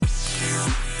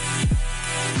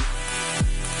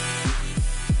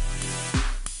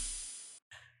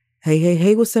Hey, hey,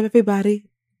 hey, what's up, everybody?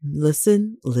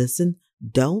 Listen, listen,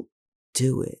 don't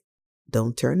do it.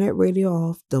 Don't turn that radio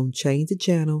off. Don't change the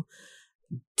channel.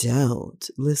 Don't.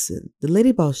 Listen, the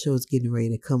Lady Boss Show is getting ready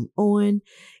to come on.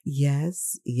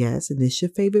 Yes, yes, and it's your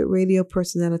favorite radio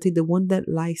personality, the one that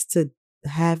likes to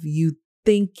have you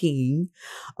thinking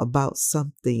about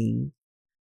something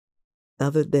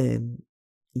other than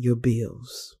your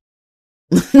bills.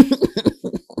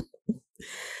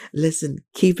 Listen,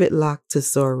 keep it locked to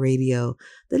Soar Radio.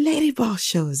 The Lady Boss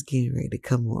Show is getting ready to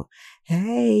come on.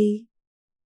 Hey.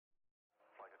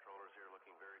 Flight controllers here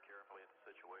looking very carefully at the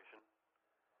situation.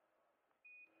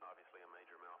 Obviously a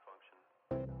major malfunction.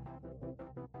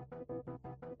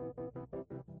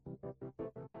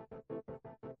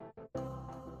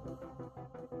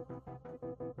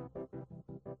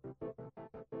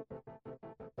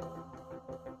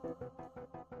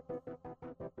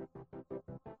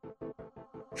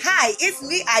 Hi, it's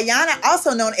me, Ayana,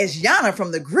 also known as Yana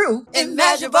from the group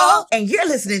Immeasurable. And you're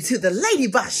listening to the Lady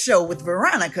Boss Show with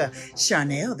Veronica,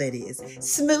 Charnel, that is.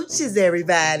 Smooches,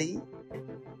 everybody.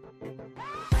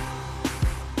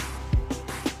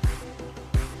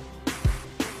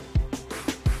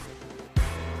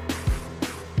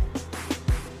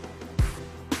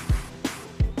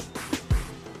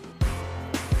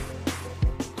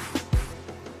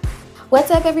 What's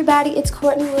up, everybody? It's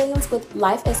Courtney Williams with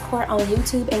Life as Court on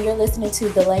YouTube, and you're listening to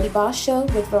The Lady Boss Show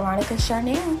with Veronica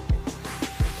Charnel.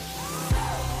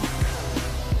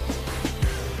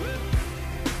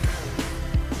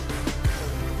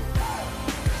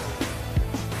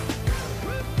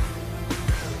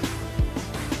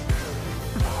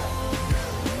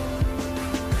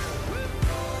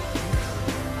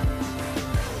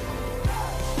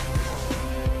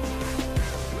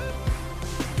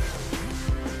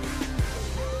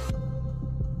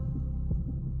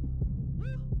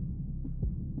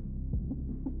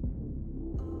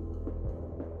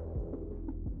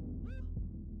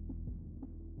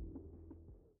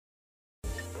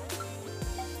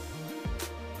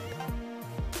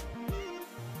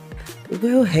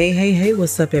 Well, hey, hey, hey,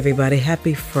 what's up, everybody?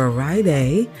 Happy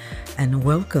Friday, and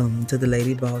welcome to the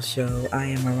Lady Boss Show. I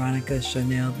am Veronica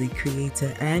Charnel, the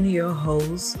creator and your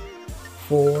host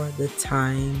for the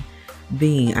time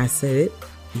being. I said it.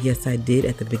 Yes, I did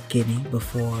at the beginning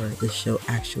before the show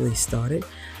actually started.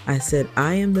 I said,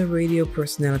 I am the radio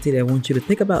personality that wants you to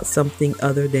think about something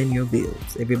other than your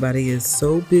bills. Everybody is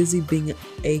so busy being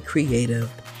a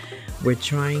creative. We're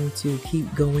trying to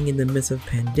keep going in the midst of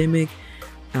pandemic.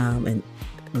 And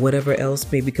whatever else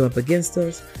may be come up against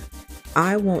us.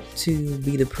 I want to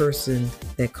be the person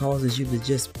that causes you to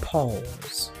just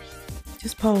pause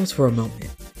for a moment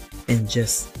and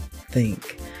just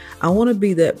think. I want to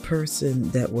be that person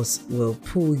that will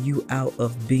pull you out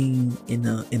of being in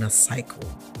a cycle,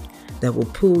 that will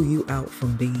pull you out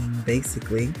from being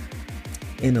basically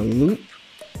in a loop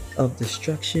of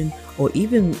destruction or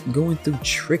even going through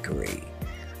trickery.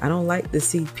 I don't like to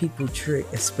see people trick,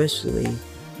 especially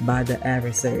by the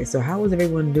adversary. So how is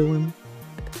everyone doing?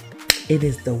 It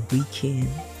is the weekend.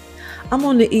 I'm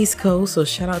on the East Coast, so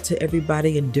shout out to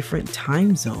everybody in different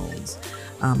time zones.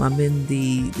 I'm in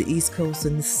the East Coast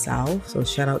and the South, so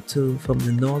shout out to from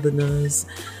the Northerners,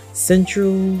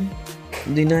 Central,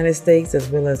 the United States, as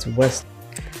well as West.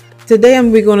 Today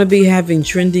we're going to be having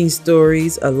trending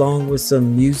stories along with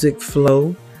some music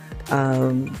flow.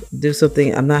 Do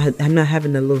something. I'm not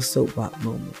having a little soapbox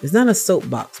moment. It's not a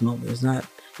soapbox moment. It's not.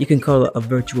 You can call it a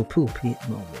virtual pulpit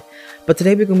moment. But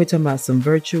today we're going to be talking about some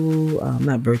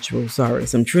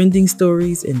some trending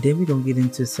stories. And then we're going to get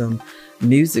into some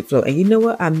music flow. And you know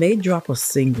what? I may drop a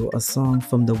song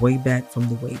from the way back.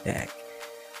 I'm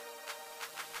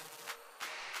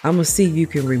going to see if you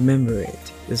can remember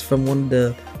it. It's from one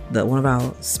of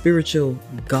our spiritual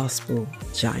gospel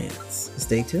giants.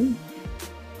 Stay tuned.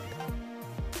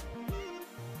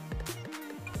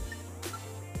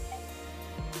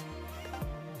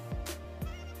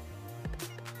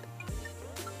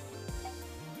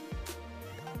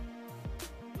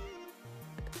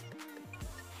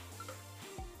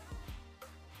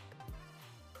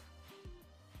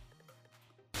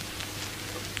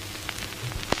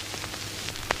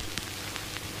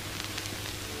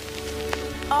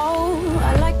 Oh,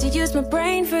 I like to use my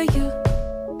brain for you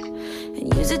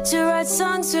and use it to write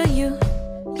songs for you.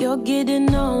 You're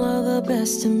getting all of the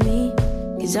best of me,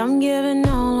 'cause I'm giving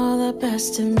all of the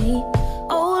best of me.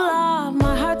 Oh Lord,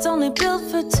 my heart's only built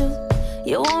for two.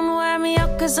 You won't wear me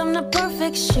out 'cause I'm the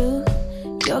perfect shoe.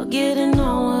 You're getting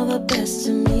all of the best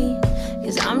of me,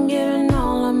 'cause I'm giving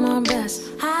all of my best.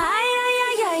 I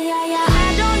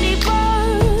don't need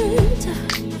words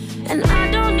and I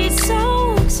don't need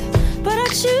songs, but I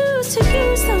choose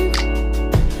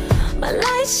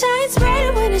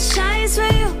it shines for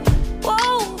you.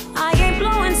 Whoa, I ain't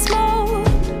blowing smoke.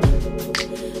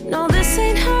 No, this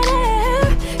ain't hot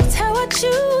air. It's how I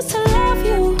choose to love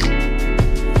you.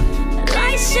 The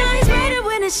light shines brighter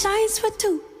when it shines for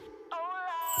two.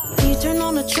 You turn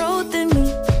on the truth in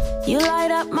me. You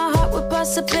light up my heart with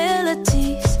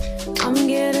possibilities. I'm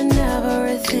getting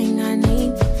everything I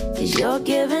need, 'cause you're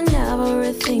giving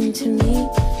everything to me.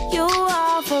 You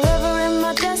are forever in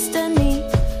my destiny,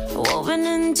 woven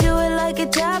into it like a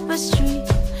tapestry.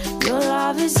 Your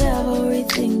love is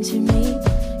everything to me,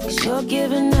 'cause you're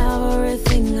giving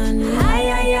everything I need.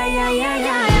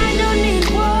 I don't need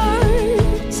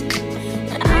words,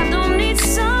 I don't need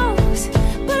songs,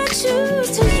 but I choose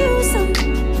to use them.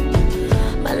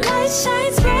 My light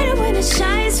shines brighter when it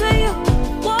shines for you.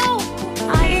 Whoa,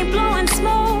 I ain't blowing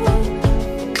smoke.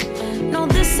 No,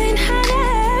 this ain't hot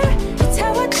air. It's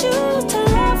how I choose to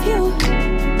love you.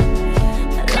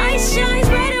 The light shines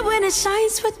brighter when it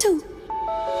shines for two.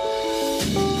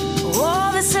 Oh,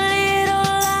 this little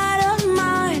light of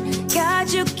mine, God,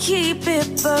 you keep it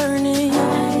burning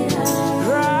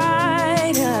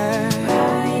brighter.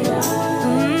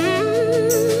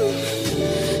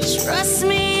 Trust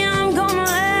me, I'm gonna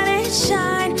let it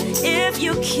shine if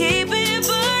you keep it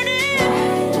burning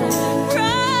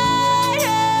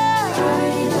brighter.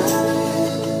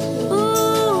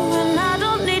 Ooh, and I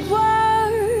don't need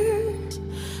words,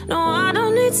 no, I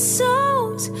don't need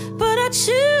songs, but I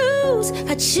choose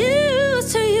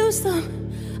to use them.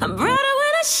 I'm brighter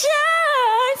when I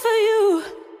shine for you.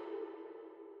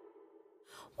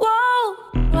 Whoa,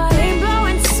 I ain't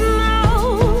blowing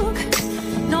smoke.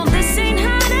 No, this ain't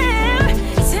hot air.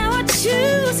 It's how I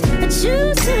choose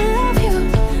to love you.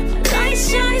 The light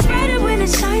shines brighter when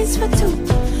it shines for two.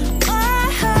 Oh,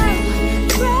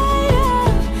 brighter,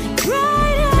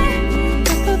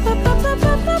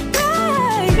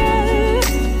 brighter.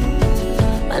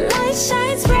 My light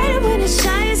shines brighter when it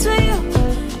shines for you.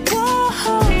 Whoa,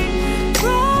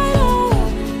 brighter,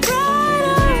 brighter,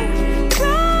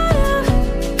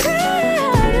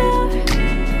 brighter.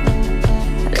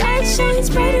 My light shines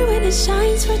brighter when it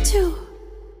shines for two.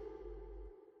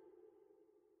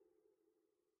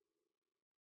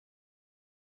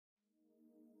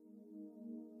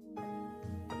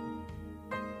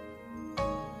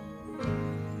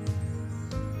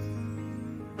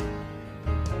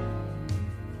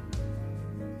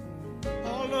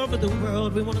 All over the world,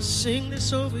 we want to sing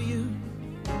this over you.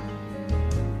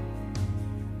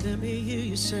 Let me hear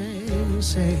you say,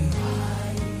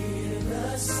 I hear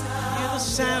the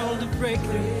sound of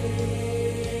breakthrough.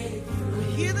 We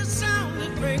hear the sound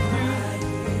of breakthrough. I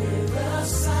hear the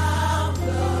sound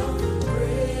of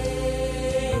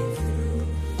breakthrough.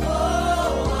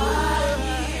 Oh, I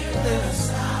hear the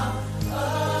sound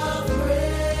of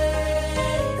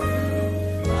breakthrough.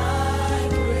 My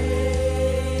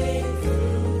breakthrough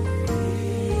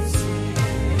is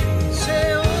here. Say,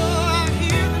 oh, I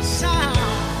hear the sound.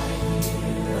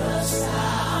 The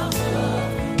sound of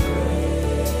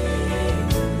breakthrough.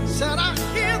 Said I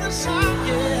hear the sound,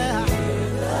 yeah.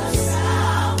 The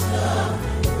sound of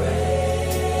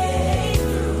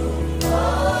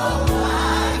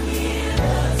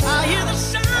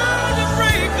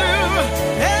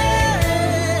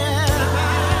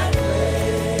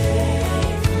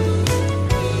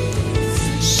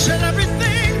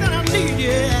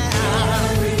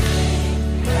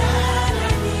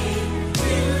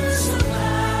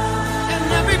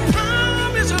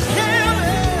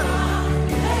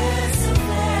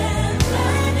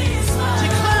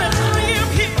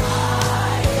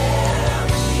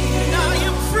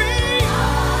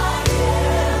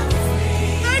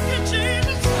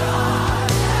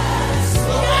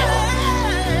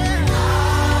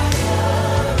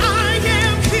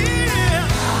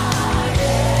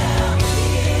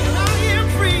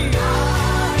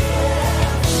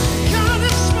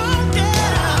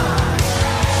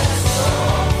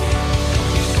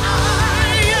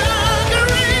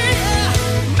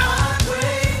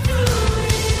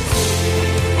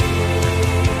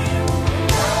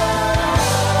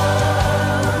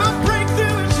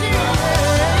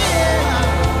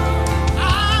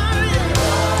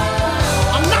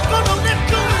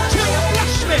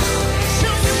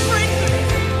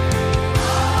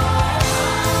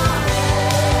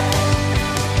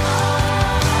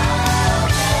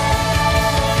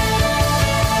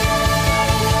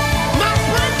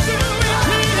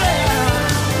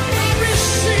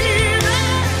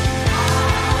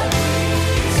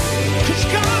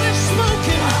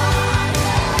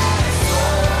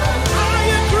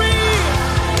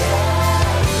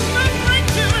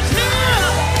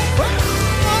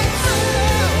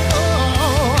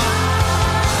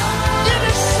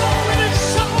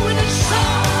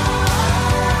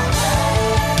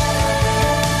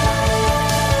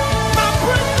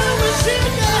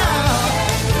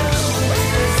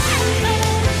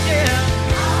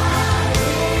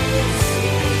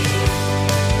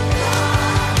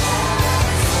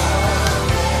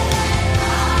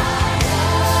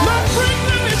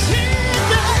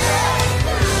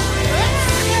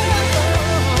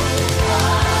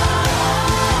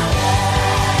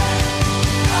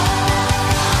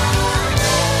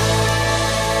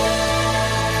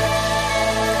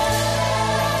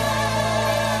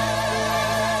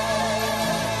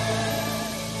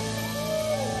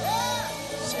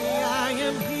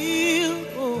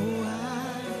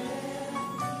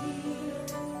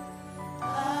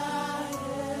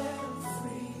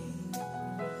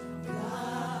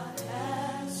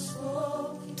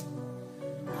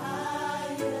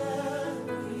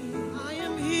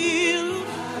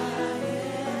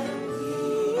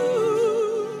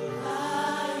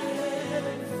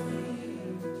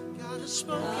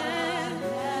spoken.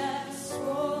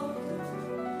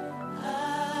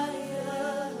 I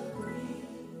agree.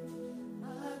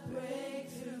 My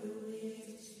breakthrough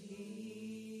is here.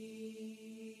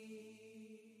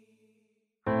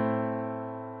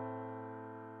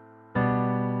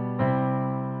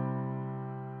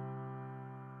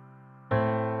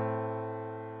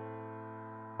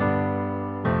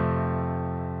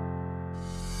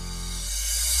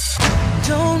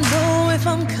 Don't know if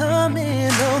I'm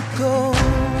coming or going.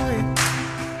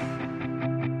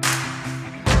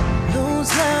 Those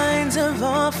lines have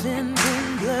often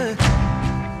been blurred.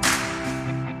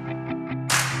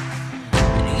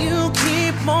 And you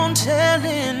keep on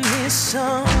telling me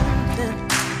something,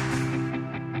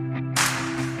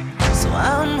 so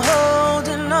I'm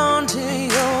holding on to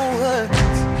your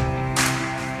words.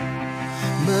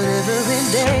 But every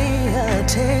day I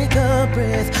take a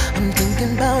breath, I'm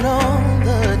thinking about all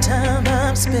the time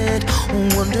I've spent,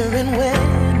 wondering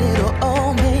when it'll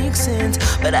all make sense.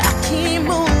 But I keep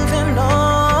moving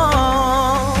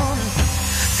on,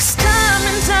 'cause time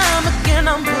and time again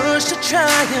I'm pushed to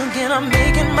try again. I'm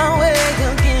making my way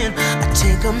again. I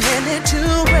take a minute to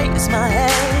raise my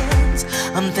hands.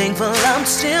 I'm thankful I'm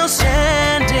still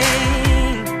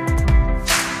standing.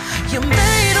 You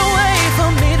made a way for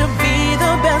me to be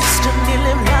the best of me,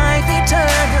 live life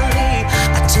eternally.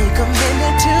 I take a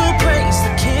minute to praise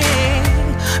the King.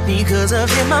 Because of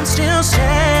him I'm still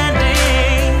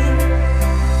standing.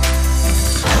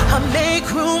 I make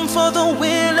room for the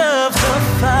will of the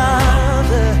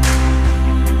Father,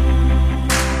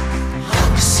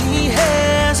 'cause he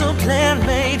has a plan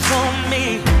made for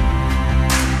me.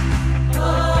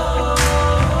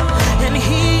 And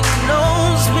he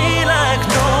knows me like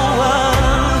no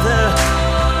other.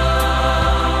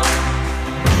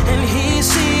 And he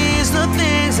sees the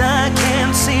things I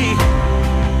can't see.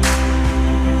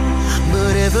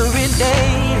 But every day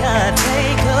I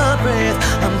take a breath,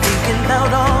 I'm thinking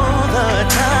about all the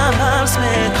time I've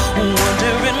spent,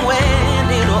 wondering when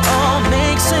it'll all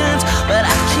make sense. But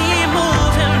I keep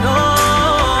moving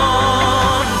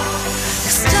on,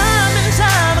 'cause time and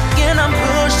time again I'm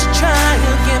pushed to try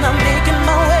again. I'm making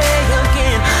my way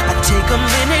again. I take a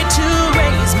minute to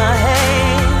raise my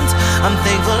hands. I'm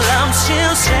thankful I'm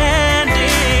still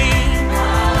standing.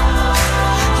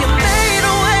 You made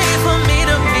a way for me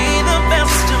to be the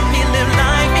best of me, live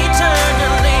life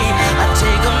eternally. I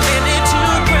take a minute to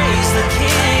praise the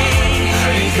King.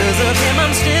 Because of him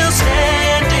I'm still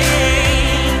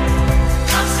standing.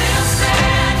 I'm still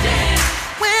standing.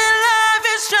 When life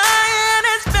is trying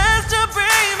its best to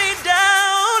bring me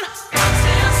down, I'm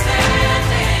still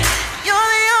standing. You're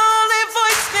the only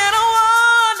voice that I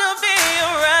wanna be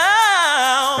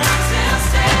around. I'm still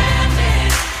standing.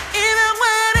 Even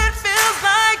when it feels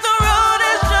like the road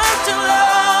is just too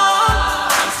long,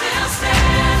 I'm still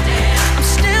standing. I'm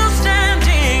still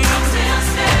standing. I'm still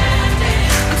standing.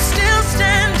 I'm still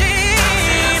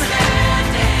standing.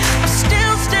 I'm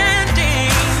still standing.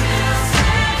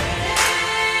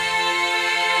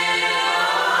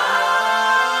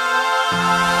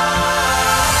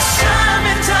 Time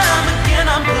and time again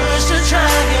I'm pushed to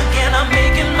try again. I'm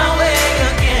making my way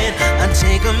again. I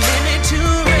take a minute to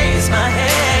raise my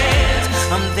hands.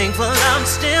 I'm thankful I'm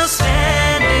still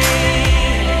standing.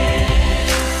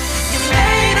 You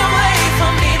made a way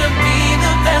for me to be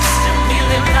the best of me,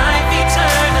 live life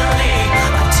eternally.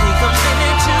 I take a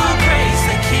minute to praise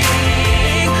the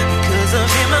King. Because of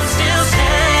him I'm still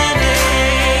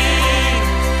standing.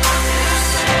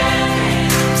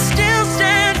 I'm still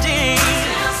standing.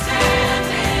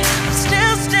 I'm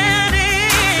still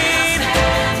standing.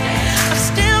 I'm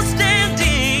still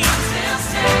standing.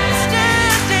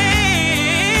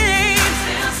 Standing.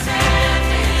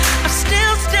 I'm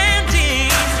still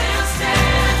standing.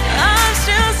 I'm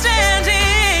still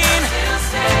standing.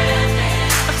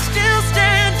 I'm still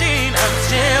standing. I'm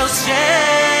still standing.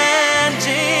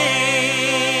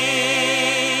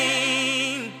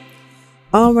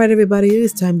 All right, everybody, it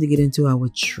is time to get into our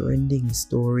trending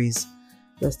stories.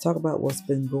 Let's talk about what's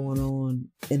been going on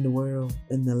in the world,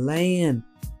 in the land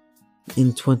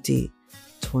in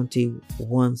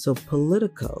 2021. So,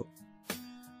 Politico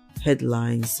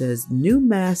headline says new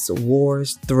mass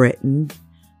wars threaten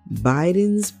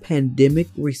Biden's pandemic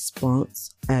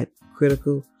response at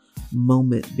critical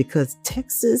moment, because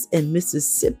Texas and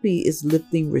Mississippi is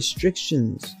lifting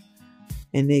restrictions.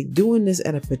 And they're doing this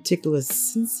at a particular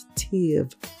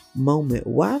sensitive moment.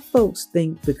 Why folks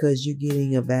think because you're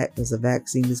getting there's a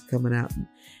vaccine that's coming out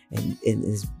and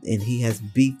he has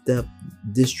beefed up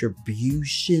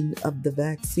distribution of the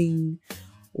vaccine,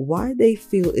 why they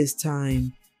feel it's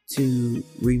time to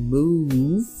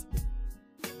remove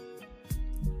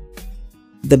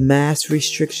the mask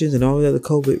restrictions and all the other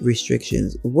COVID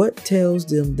restrictions, what tells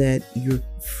them that you're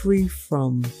free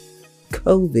from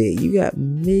COVID? You got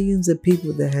millions of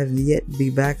people that have yet to be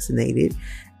vaccinated,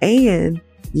 and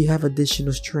you have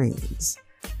additional strains.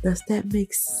 Does that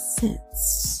make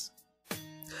sense? It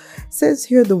says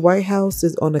here the White House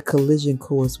is on a collision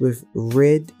course with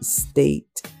red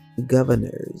state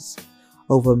governors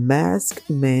over mask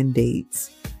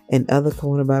mandates and other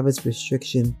coronavirus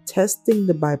restriction, testing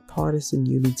the bipartisan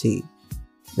unity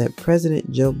that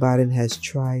President Joe Biden has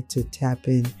tried to tap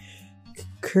in,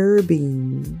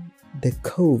 curbing the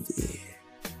COVID.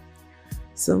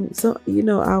 So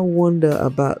I wonder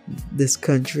about this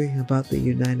country, about the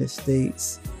United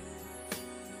States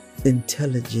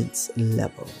intelligence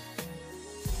level.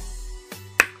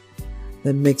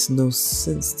 That makes no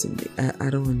sense to me. I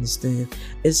don't understand.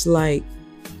 It's like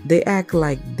they act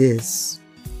like this.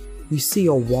 You see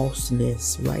a wasp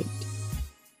nest, right?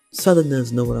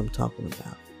 Southerners know what I'm talking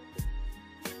about.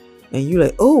 And you're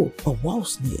like, oh, a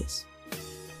wasp nest.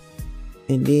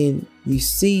 And then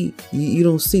you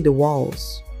don't see the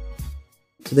walls.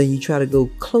 So then you try to go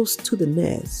close to the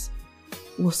nest.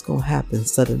 What's going to happen,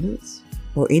 Southerners?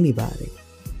 Or anybody?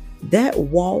 That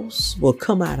wasp will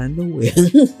come out of nowhere.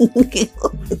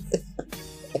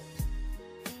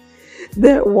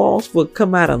 That wasp will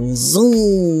come out and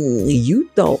zoom. You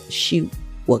thought she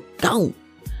was gone.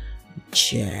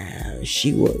 Child,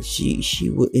 she was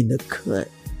in the cut.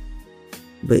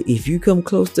 But if you come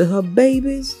close to her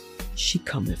babies, she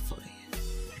coming for you.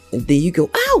 And then you go,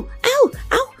 ow, ow,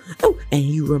 ow, ow, and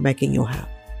you run back in your house.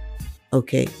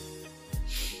 Okay?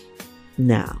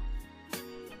 Now,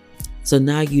 so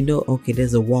now you know, okay,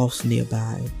 there's a wasp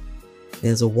nearby.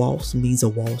 There's a wasp means a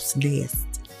wasp nest.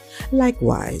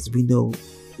 Likewise, we know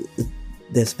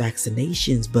there's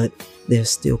vaccinations, but there's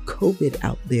still COVID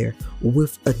out there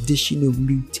with additional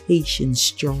mutation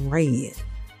strains.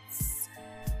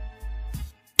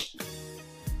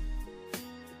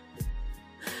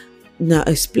 Now,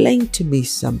 explain to me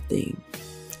something.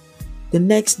 The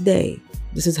next day,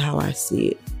 this is how I see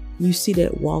it. You see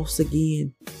that wasp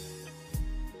again.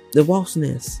 The wasp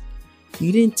nest.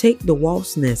 You didn't take the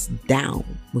wasp nest down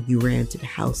when you ran to the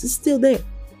house. It's still there.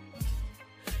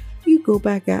 You go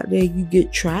back out there,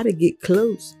 try to get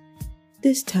close.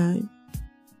 This time,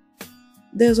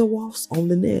 there's a wasp on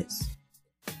the nest.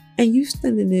 And you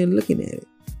standing there looking at it.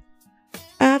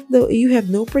 After you have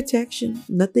no protection,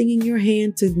 nothing in your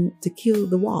hand to kill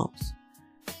the wasp.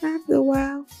 After a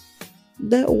while,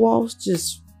 that wasp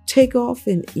just take off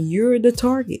and you're the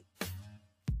target.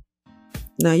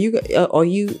 Now are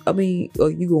you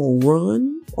gonna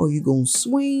run? Or you gonna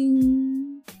swing?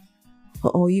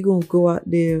 Or are you gonna go out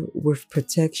there with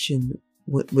protection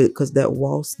because that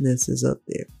wasp nest is up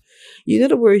there? In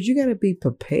other words, you gotta be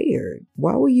prepared.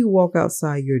 Why would you walk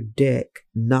outside your deck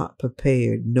not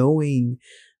prepared, knowing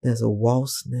there's a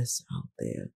wasp nest out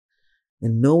there?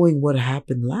 And knowing what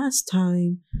happened last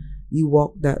time you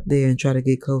walked out there and tried to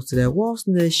get close to that wasp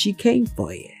nest, she came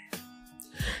for you.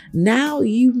 Now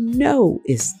you know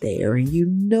it's there, and you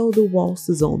know the wasp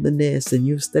is on the nest, and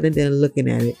you're standing there looking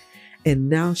at it. And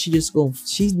now she's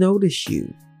noticed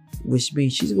you, which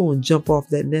means she's going to jump off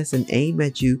that nest and aim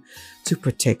at you to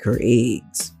protect her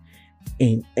eggs.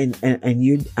 And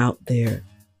you're out there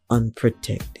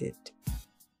unprotected.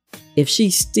 If she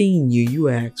sting you, you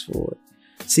ask for it.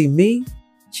 See me,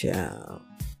 child,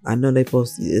 I know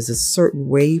there's a certain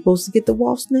way you're supposed to get the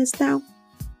wasp nest down.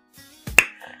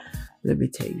 Let me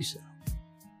tell you something.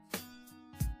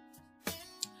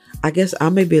 I guess I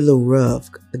may be a little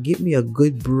rough. Get me a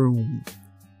good broom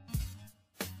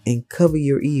and cover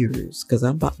your ears, because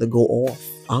I'm about to go off.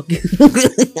 I'll get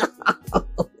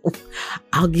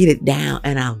it down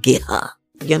and I'll get her.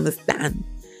 You understand?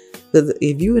 Because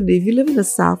if you live in the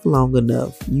South long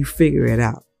enough, you figure it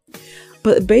out.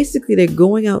 But basically, they're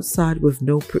going outside with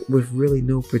really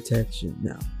no protection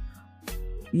now.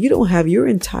 You don't have, your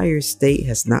entire state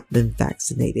has not been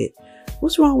vaccinated.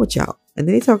 What's wrong with y'all? And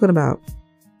they're talking about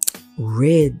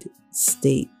red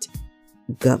state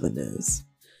governors.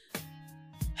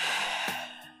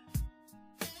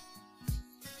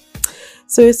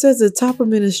 So it says the top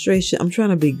administration. I'm trying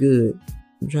to be good.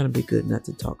 I'm trying to be good not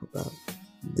to talk about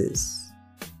this.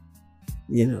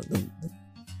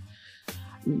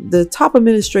 The top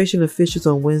administration officials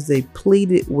on Wednesday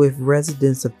pleaded with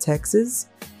residents of Texas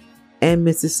and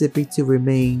Mississippi to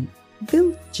remain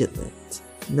vigilant.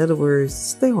 In other words,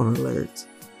 stay on alert.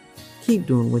 Keep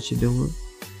doing what you're doing.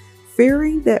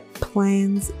 Fearing that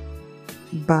plans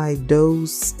by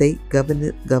those state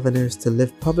governors to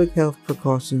lift public health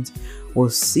precautions will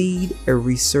seed a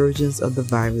resurgence of the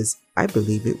virus. I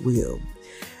believe it will.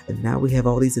 And now we have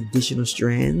all these additional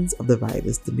strands of the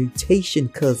virus. The mutation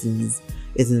cousins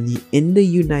is in the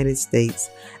United States,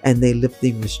 and they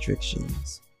lifting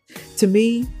restrictions. To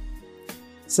me,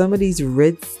 some of these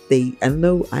red state, I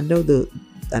know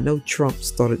Trump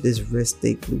started this red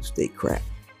state, blue state crap.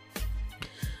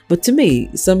 But to me,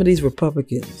 some of these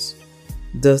Republicans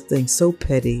does things so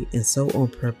petty and so on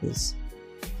purpose.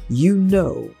 You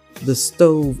know the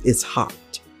stove is hot.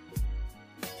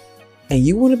 And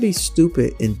you want to be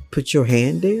stupid and put your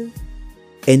hand there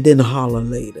and then holler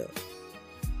later.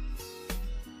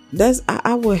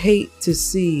 I would hate to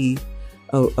see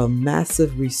a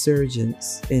massive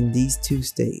resurgence in these two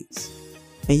states.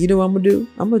 And you know what I'm gonna do?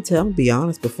 I'm gonna be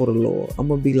honest before the Lord. I'm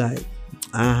gonna be like,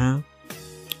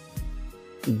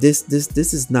 this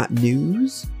is not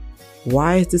news.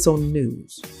 Why is this on the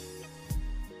news?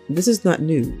 This is not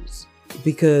news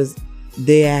because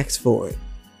they asked for it.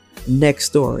 Next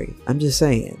story. I'm just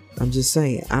saying.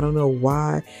 I don't know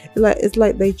why. It's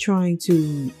like they trying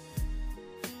to.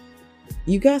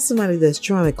 You got somebody that's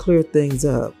trying to clear things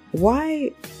up.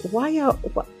 Why y'all?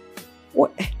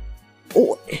 What?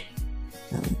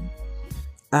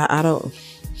 I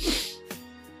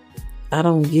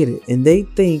don't get it. And they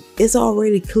think it's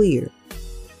already clear.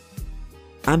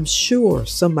 I'm sure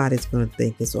somebody's going to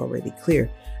think it's already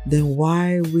clear. Then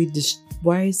why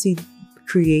is he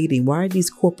creating? Why are these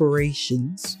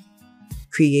corporations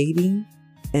creating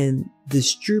and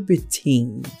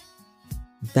distributing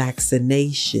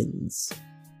vaccinations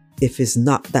if it's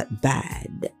not that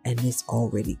bad and it's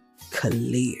already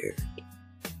cleared?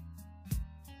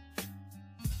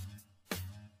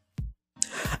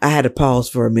 I had to pause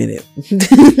for a minute.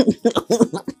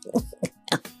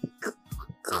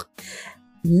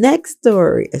 Next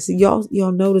story. I see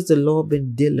y'all notice the Lord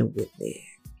been dealing with me.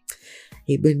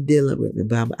 He been dealing with me,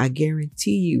 but I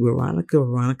guarantee you,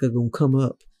 Veronica gonna come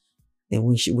up, and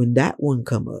when that one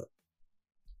come up,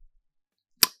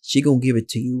 she gonna give it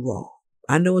to you raw.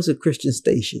 I know it's a Christian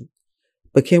station,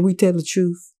 but can we tell the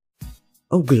truth?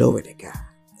 Oh, glory to God.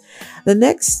 The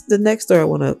next story I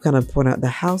want to kind of point out: the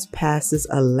House passes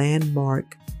a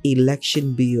landmark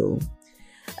election bill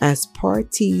as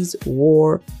parties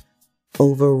war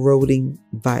over voting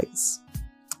rights.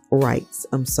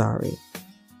 I'm sorry.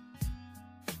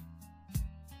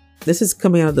 This is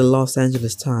coming out of the Los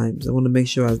Angeles Times. I want to make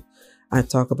sure I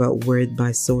talk about where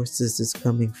my sources is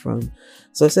coming from.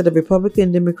 So I said the Republican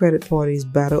and Democratic parties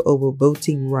battle over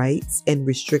voting rights and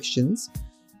restrictions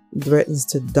threatens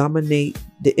to dominate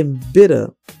and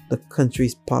embitter the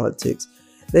country's politics.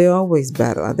 They always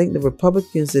battle. I think the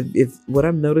Republicans, if what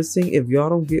I'm noticing, if y'all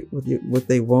don't get what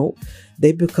they want,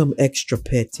 they become extra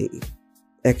petty.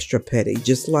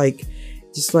 Just like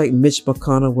Mitch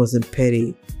McConnell wasn't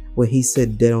petty when he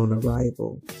said dead on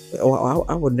arrival. Oh,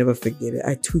 I would never forget it.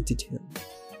 I tweeted him,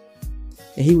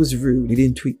 and he was rude. He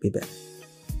didn't tweet me back.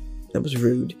 That was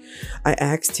rude. I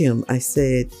asked him. I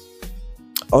said,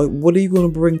 "Oh, what are you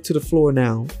going to bring to the floor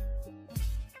now?"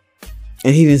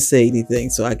 And he didn't say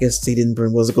anything, so I guess he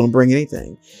wasn't going to bring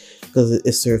anything because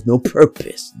it serves no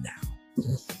purpose now.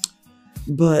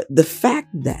 But the fact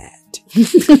that,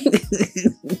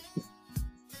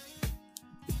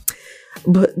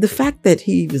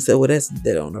 he even said, "Well, that's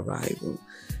dead on arrival,"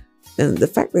 and the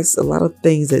fact there's a lot of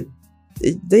things that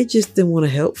they just didn't want to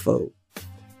help folk.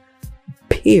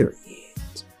 Period.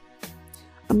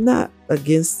 I'm not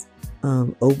against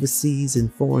overseas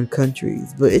and foreign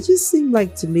countries, but it just seemed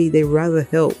like to me they rather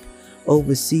help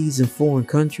overseas and foreign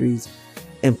countries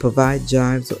and provide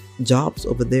jobs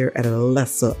over there at a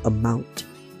lesser amount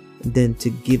than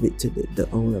to give it to the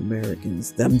own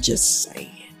Americans. I'm just saying.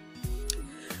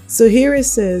 So here it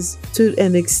says, to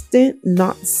an extent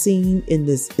not seen in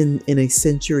a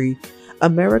century,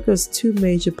 America's two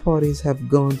major parties have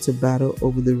gone to battle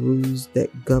over the rules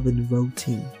that govern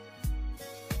voting.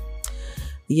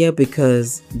 Yeah,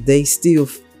 because they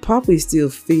probably still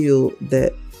feel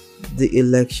that the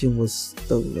election was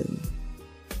stolen.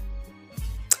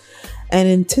 An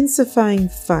intensifying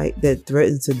fight that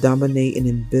threatens to dominate and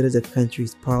embitter the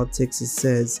country's politics, it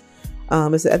says.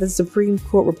 It's at the Supreme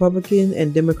Court, Republican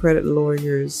and Democratic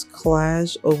lawyers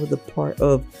clash over the part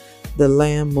of the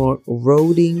landmark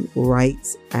Voting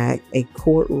Rights Act, a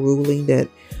court ruling that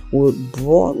would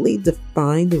broadly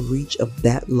define the reach of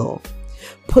that law.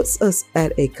 Puts us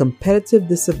at a competitive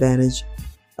disadvantage,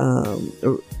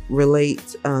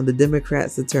 relate the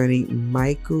Democrats' attorney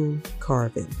Michael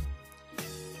Carvin.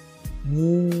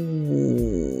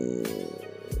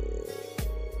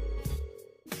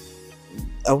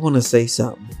 I want to say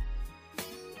something.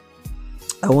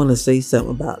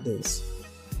 About this.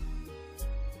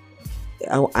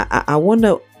 I want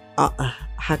to,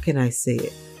 how can I say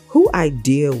it? Who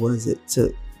idea was it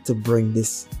to bring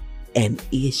this an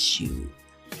issue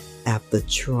after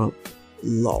Trump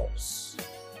lost?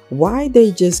 Why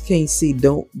they just can't see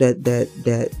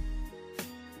that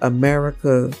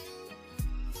America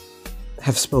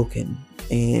have spoken,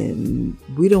 and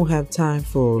we don't have time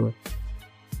for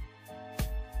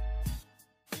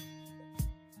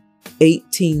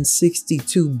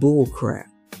 1862 bullcrap.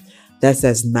 That's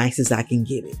as nice as I can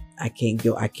get it. I can't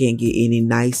get any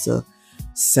nicer.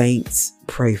 Saints,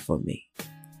 pray for me.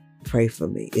 Pray for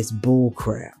me. It's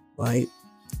bullcrap, right?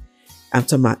 I'm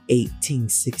talking about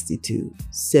 1862,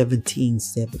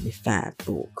 1775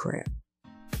 bullcrap.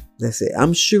 That's it.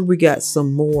 I'm sure we got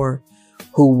some more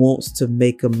who wants to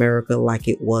make America like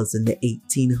it was in the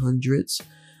 1800s.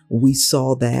 We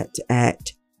saw that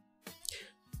at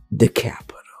the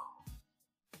Capitol.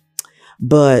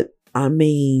 But I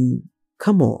mean,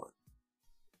 come on.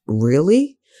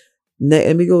 Really?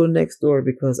 Let me go to the next story,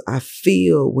 because I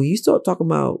feel when you start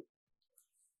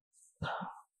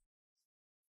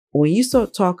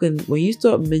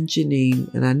mentioning,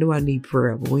 and I know I need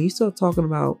prayer, but when you start talking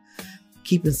about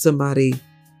keeping somebody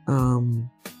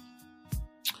in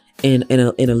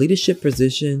a leadership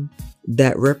position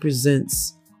that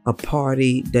represents a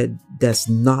party that's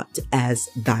not as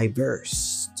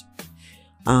diverse.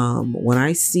 When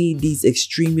I see these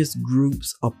extremist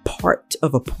groups a part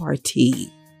of a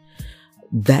party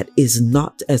that is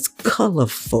not as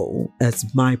colorful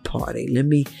as my party, let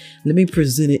me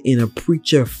present it in a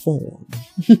preacher form.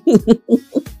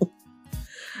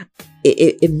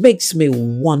 It makes me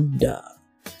wonder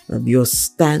of your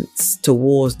stance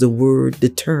towards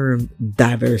the term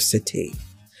diversity.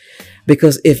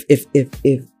 Because if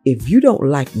you don't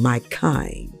like my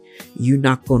kind, you're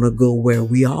not gonna go where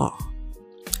we are.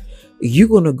 You're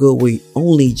gonna go with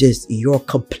only just your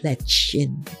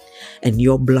complexion and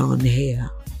your blonde hair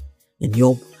and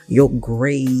your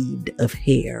grade of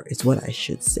hair is what I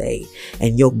should say,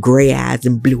 and your gray eyes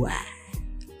and blue eyes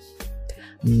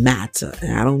matter.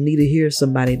 And I don't need to hear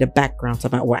somebody in the background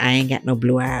talk about, well, I ain't got no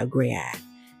blue eye or gray eye.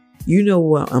 You know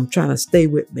what? I'm trying to stay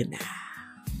with me now.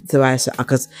 So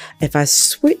because if I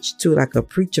switch to like a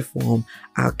preacher form,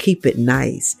 I'll keep it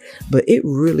nice, but it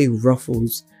really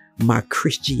ruffles my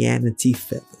Christianity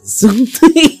feathers.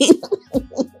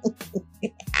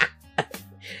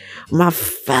 My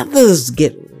feathers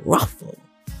get ruffled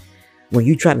when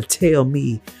you try to tell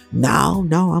me,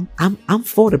 no, I'm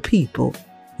for the people,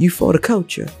 you for the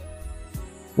culture.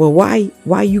 Well,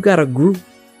 why you got a group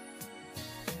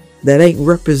that ain't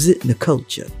representing the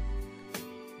culture?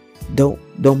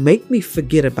 Don't make me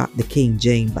forget about the King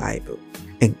James Bible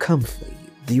and come for you.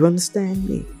 Do you understand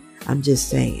me? I'm just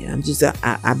saying.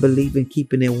 I believe in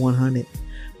keeping it 100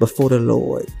 before the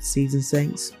Lord. Seasoned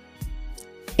saints.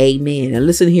 Amen. And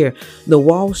listen here. The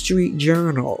Wall Street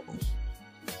Journal.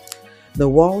 The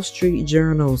Wall Street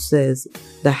Journal says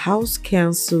the House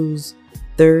cancels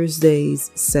Thursday's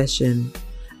session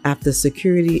after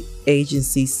security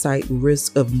agencies cite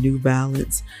risk of new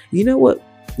violence. You know what?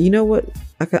 I'm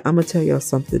going to tell y'all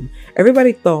something.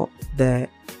 Everybody thought that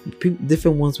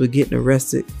different ones were getting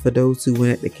arrested for those who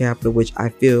went at the Capitol, which I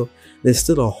feel there's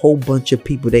still a whole bunch of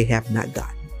people they have not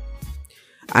gotten.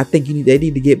 I think they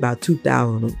need to get about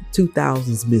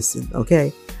 2,000's missing.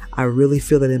 Okay. I really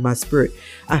feel it in my spirit.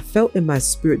 I felt in my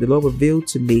spirit, the Lord revealed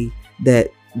to me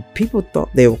that people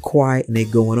thought they were quiet and they're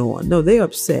going on. No, they're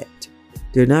upset.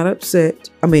 They're not upset.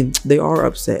 I mean, they are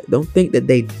upset. Don't think that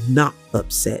they're not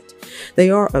upset. They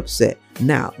are upset.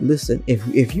 Now, listen,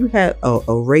 if you had a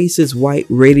racist white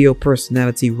radio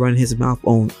personality run his mouth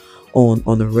on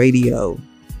the radio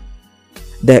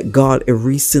that God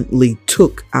recently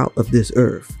took out of this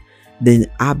earth, then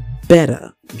I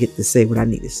better get to say what I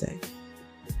need to say.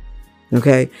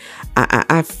 Okay,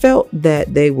 I felt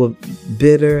that they were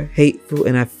bitter, hateful,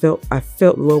 and I felt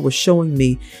the Lord was showing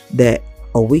me that,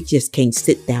 oh, we just can't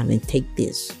sit down and take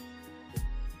this.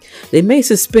 They may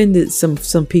suspended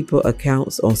some people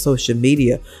accounts on social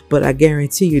media, but I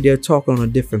guarantee you they're talking on a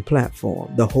different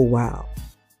platform the whole while.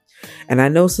 And I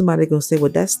know somebody gonna say,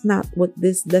 well, that's not what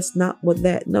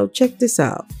that. No, check this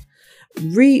out.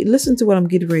 Listen to what I'm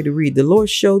getting ready to read. The Lord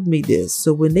showed me this.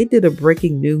 So when they did a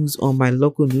breaking news on my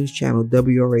local news channel,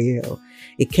 WRAL,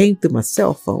 it came through my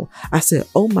cell phone. I said,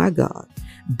 oh my God,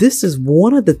 this is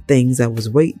one of the things I was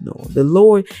waiting on. The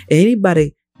Lord,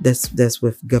 anybody that's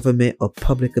with government or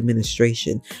public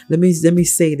administration, let me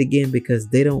say it again, because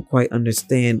they don't quite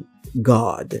understand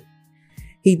God.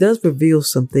 He does reveal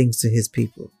some things to his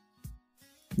people.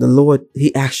 The Lord,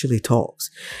 he actually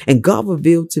talks. And God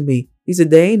revealed to me, he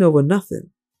said, they ain't over nothing.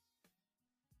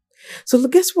 So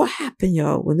guess what happened,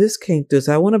 y'all, when this came through?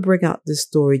 So I want to bring out this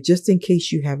story just in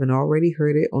case you haven't already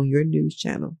heard it on your news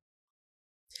channel.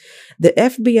 The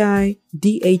FBI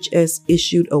DHS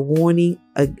issued a warning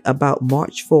about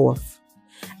March 4th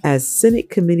as Senate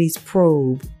committees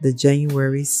probe the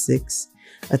January 6th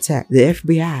attack. The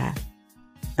FBI.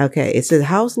 Okay, it said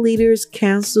House leaders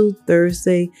canceled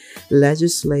Thursday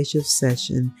legislative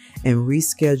session and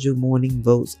rescheduled morning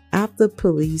votes after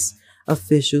police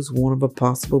officials warned of a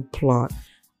possible plot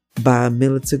by a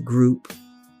militant group.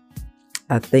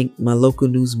 I think my local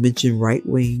news mentioned right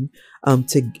wing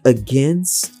to again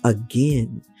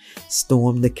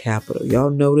storm the Capitol.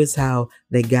 Y'all notice how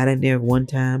they got in there one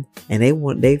time and they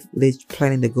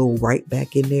planning to go right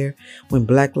back in there when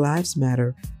Black Lives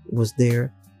Matter was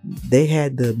there. They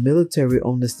had the military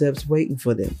on the steps waiting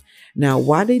for them. Now,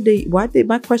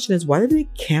 my question is, why did they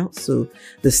cancel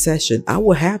the session? I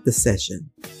will have the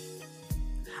session.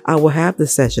 I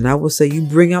will say, you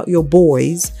bring out your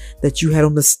boys that you had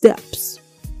on the steps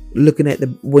looking at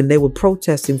when they were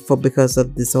protesting because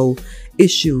of this whole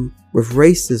issue with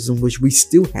racism, which we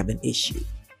still have an issue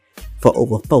for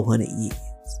over 400 years.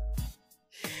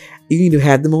 You need to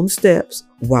have them on the steps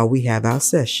while we have our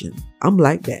session. I'm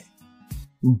like that.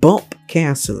 Bump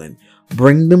canceling.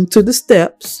 Bring them to the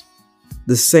steps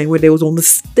the same way they was on the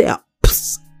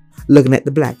steps looking at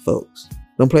the black folks.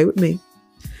 Don't play with me.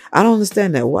 I don't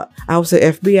understand that. What I would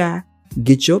say, FBI,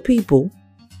 get your people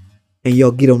and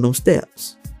y'all get on them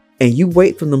steps. And you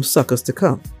wait for them suckers to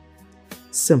come.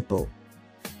 Simple.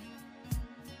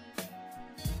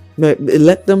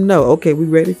 Let them know, okay, we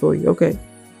ready for you. Okay.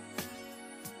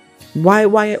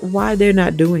 Why they're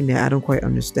not doing that? I don't quite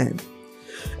understand.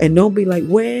 And don't be like,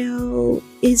 well,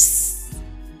 it's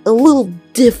a little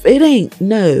different. It ain't.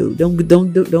 No, don't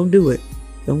do it.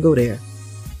 Don't go there.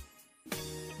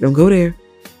 Don't go there.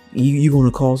 You're gonna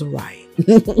cause a riot.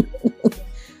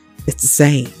 It's the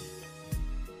same.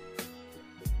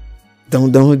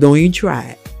 Don't even try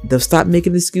it. They'll stop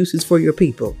making excuses for your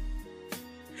people.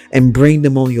 And bring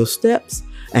them on your steps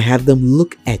and have them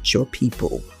look at your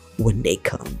people when they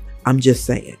come. I'm just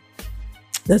saying.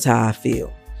 That's how I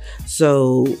feel.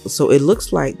 So it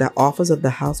looks like the office of the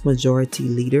House Majority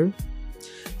Leader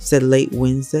said late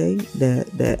Wednesday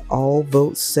that all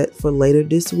votes set for later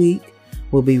this week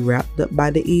will be wrapped up by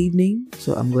the evening.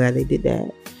 So I'm glad they did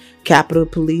that. Capitol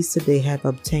Police said they have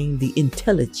obtained the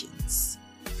intelligence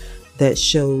that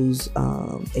shows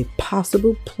a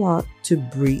possible plot to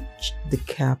breach the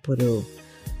Capitol.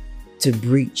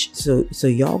 So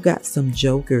y'all got some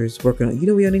jokers working on. You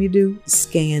know what y'all need to do?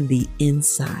 Scan the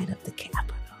inside of the Capitol.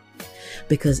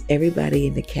 Because everybody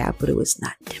in the Capitol is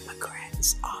not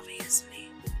Democrats, obviously.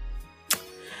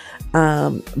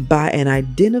 By an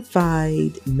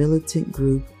identified militant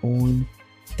group on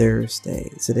Thursday.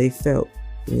 So they felt,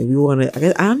 I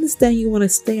understand you want to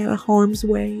stay out of harm's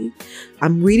way.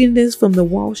 I'm reading this from the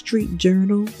Wall Street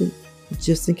Journal,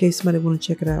 just in case somebody want to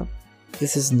check it out.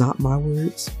 This is not my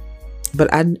words.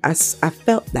 But I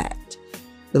felt that.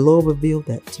 The Lord revealed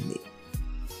that to me.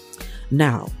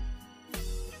 Now,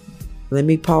 let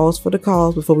me pause for the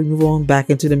calls before we move on back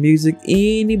into the music.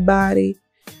 Anybody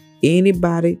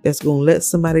that's going to let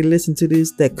somebody listen to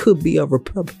this that could be a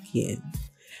Republican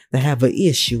that have an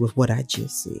issue with what I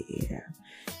just said.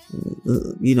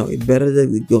 You know, it better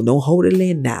to go. Don't hold it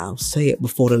in now. Say it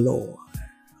before the Lord.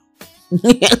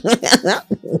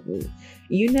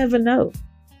 You never know.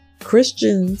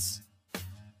 Christians,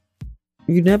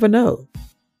 you never know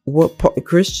what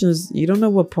Christians. You don't know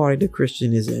what party the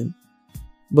Christian is in.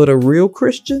 But a real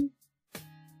Christian,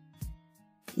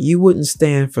 you wouldn't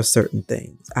stand for certain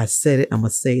things. I said it. I'm going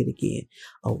to say it again.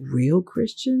 A real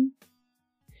Christian,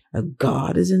 a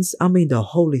God is in, the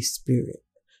Holy Spirit.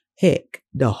 Heck,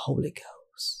 the Holy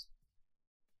Ghost.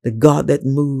 The God that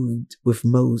moved with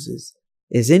Moses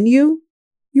is in you.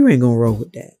 You ain't going to roll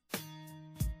with that.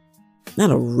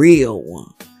 Not a real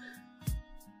one.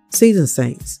 Seasoned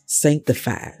saints,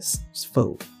 sanctified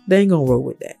folk. They ain't going to roll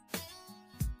with that.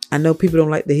 I know people don't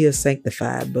like to hear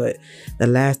sanctified, but the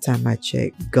last time I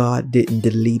checked, God didn't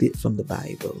delete it from the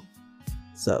Bible.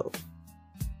 So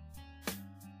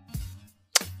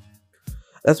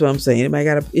that's what I'm saying. Anybody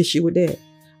got an issue with that?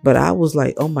 But I was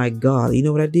like, oh my God. You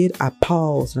know what I did? I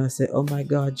paused and I said, oh my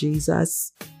God,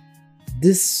 Jesus,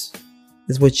 this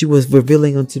is what you was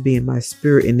revealing unto me in my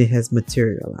spirit, and it has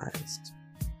materialized.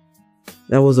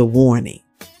 That was a warning.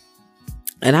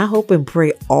 And I hope and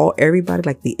pray everybody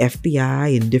like the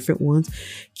FBI and different ones,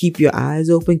 keep your eyes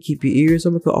open, keep your ears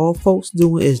open, because all folks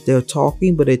doing is they're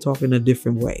talking, but they're talking a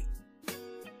different way.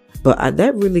 But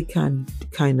that really kind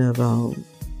of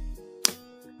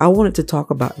I wanted to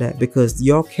talk about that because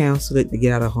y'all canceled it to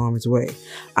get out of harm's way.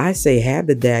 I say have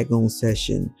the daggone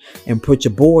session and put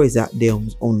your boys out there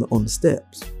on the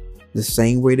steps, the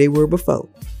same way they were before.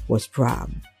 What's the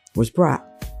problem? What's the problem?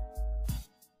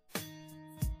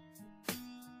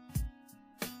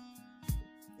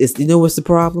 You know what's the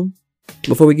problem?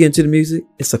 Before we get into the music,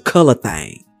 it's a color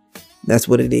thing. That's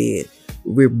what it is.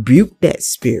 Rebuke that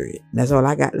spirit. That's all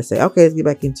I got to say. Okay, let's get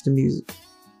back into the music.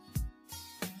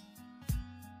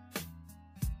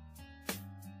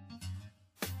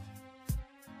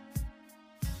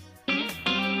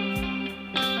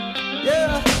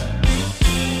 Yeah.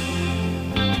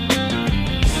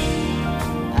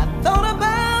 I thought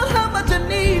about how much I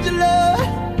need your love.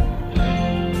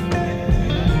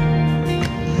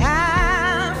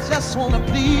 I just wanna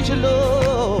please you,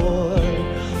 Lord.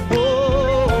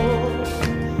 Oh,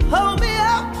 hold me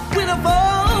up with a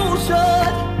full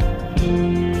shut.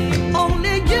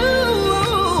 Only you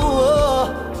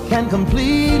can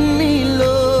complete me,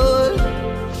 Lord.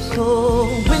 So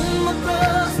when my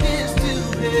cross is too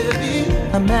heavy,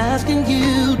 I'm asking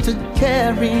you to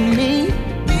carry me.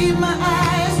 Be my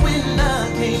eyes when I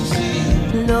can't see.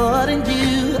 Lord, in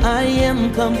you I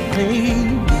am complete.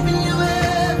 Giving you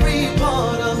every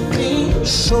part of me,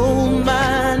 soul,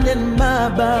 mind, and my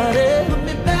body. Put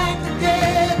me back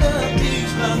together,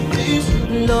 piece by piece.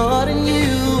 Lord, in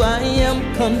you I am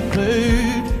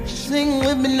complete. Sing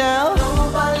with me now.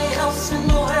 Nobody else in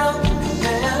the world can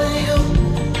compare to you.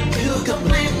 You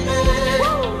complete me.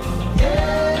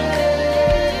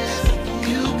 Yes,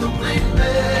 you complete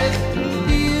me.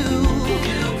 You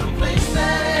complete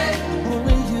me.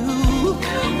 Only you. You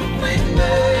complete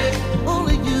me.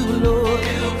 Only you, Lord.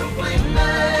 You complete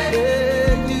me.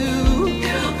 Yeah,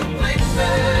 you complete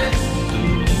me.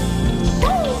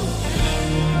 Woo!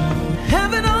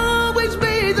 Haven't always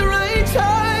made the right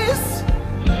choice,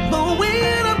 but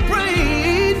when I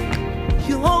prayed,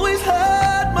 you always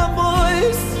heard my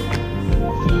voice.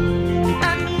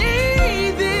 I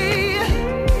need thee,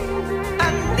 I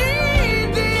need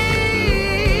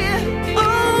thee.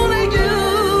 Only you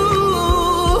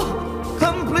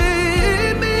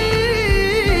complete me.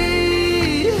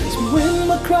 When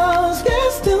my cross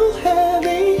gets too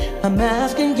heavy, I'm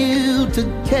asking you to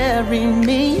carry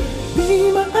me.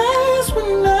 Be my eyes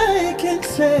when I can't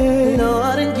say.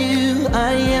 Lord, in you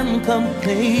I am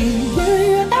complete.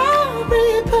 Yeah,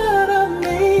 every part of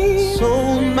me,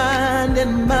 soul, mind,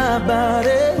 and my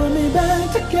body. Put me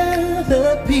back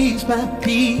together, piece by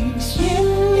piece. In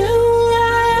you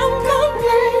I am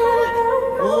complete.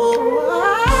 Oh,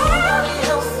 nobody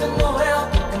else in the world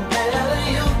can compare to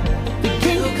you. They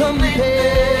can't compare.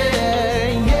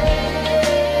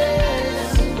 Yes,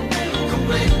 you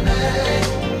complete me.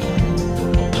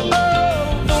 Oh,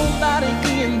 nobody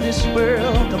in this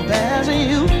world compares to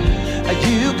you.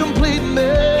 You complete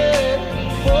me.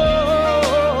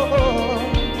 Oh,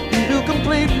 you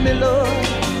complete me, Lord.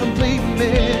 Complete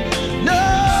me.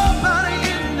 Nobody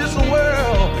in this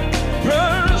world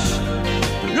burns.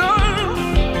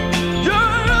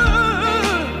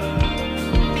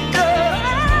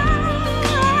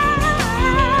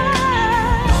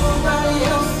 Nobody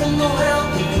else in the world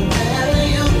can compare to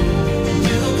you.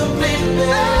 You complete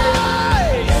me.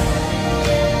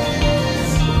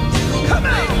 Come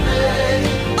on.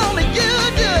 Only you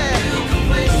do it. You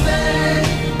complete me.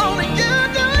 Only you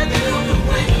do it. You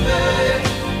complete me.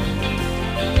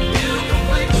 You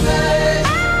complete me.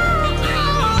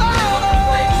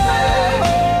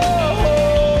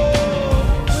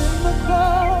 When my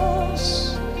cross,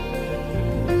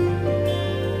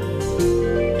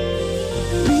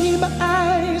 be my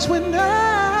eyes when I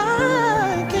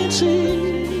can't see.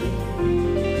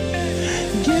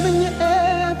 Giving you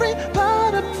every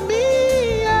part of me.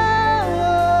 Oh,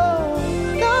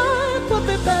 God, put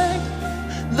me back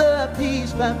the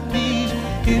piece by piece.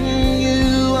 In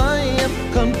you I am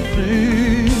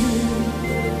complete.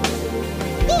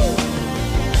 Woo!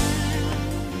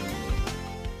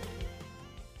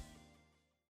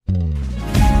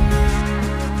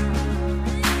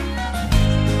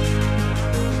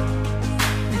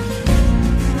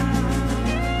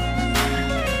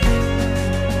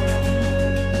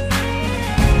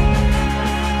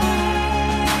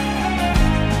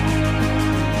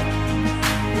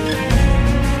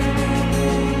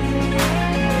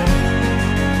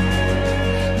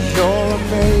 You're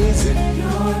amazing.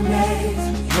 You're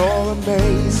amazing. You're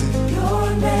amazing. You're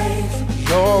amazing.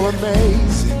 You're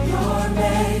amazing. You're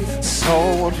amazing. So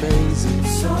amazing.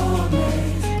 So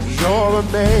amazing. You're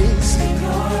amazing.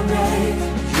 You're amazing.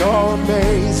 You're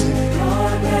amazing. You're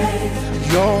amazing.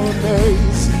 You're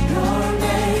amazing. You're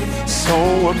amazing. So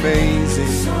amazing.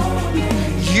 So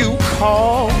amazing. You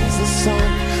cause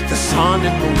the sun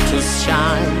and moon to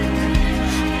shine.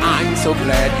 I'm so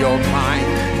glad you're mine.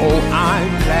 Oh,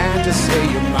 I'm glad to say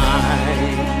you're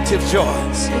mine. Tip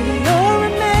Joyce. You're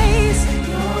amazing.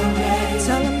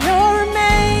 Tell them you're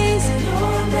amazing.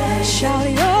 Shout,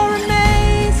 you're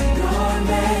amazing.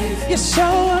 You're so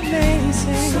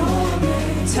amazing.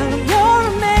 Tell them you're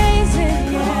amazing.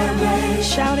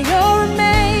 Shout, you're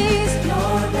amazing.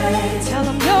 Tell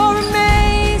them you're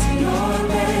amazing.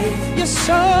 You're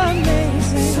so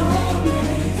amazing.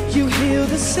 You heal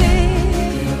the sick,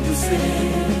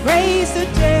 raise the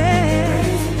dead.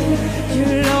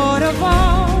 You're Lord of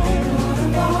all,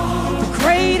 the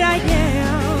great I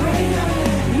am.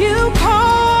 You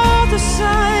call the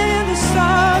sun and the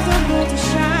stars and moon to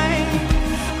shine.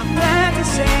 I'm glad to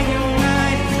say you're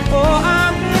mine. Oh,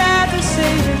 I'm glad to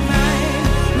say you're mine.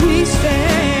 We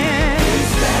stand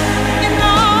in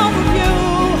awe of you.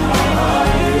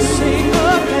 Sing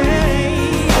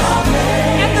amazing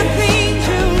at the things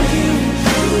you do.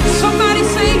 Somebody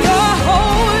say you're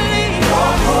holy,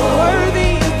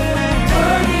 worthy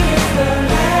is the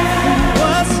Lamb who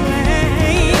was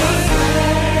slain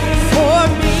for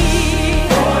me.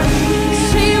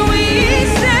 See, we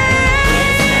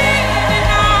stand in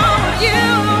awe of you.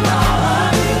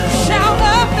 Shout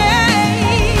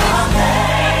amazing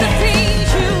at the things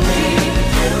you do.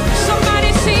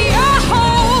 Somebody say you're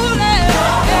holy,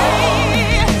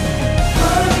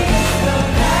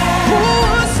 who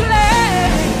was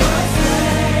slain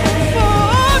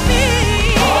for me.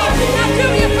 Now do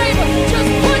me a favor,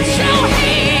 just put your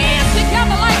hands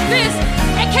together like this.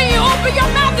 And can you open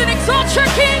your mouth and exalt your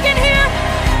King in here?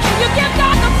 Can you give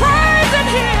God the praise in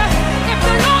here? If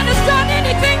the Lord has done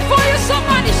anything for you,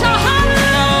 somebody shout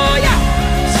hallelujah.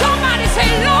 Somebody say,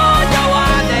 Lord, you're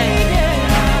worthy.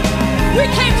 We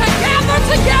came together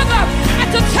and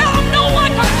to tell him no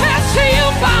one compares to you,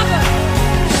 Father.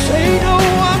 Say no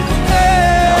one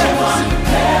compares.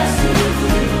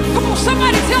 Come on,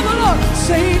 somebody tell the Lord.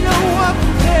 Say no one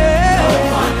compares.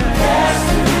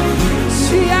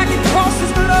 See, I can cross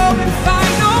this globe and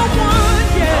find no one,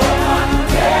 yeah.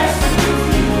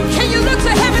 Can you look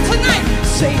to heaven tonight?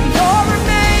 Say you're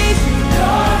amazing.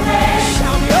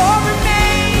 Shout you're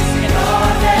amazing.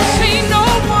 Say no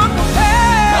one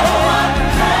compares.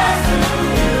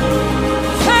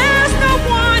 There's no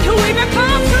one who even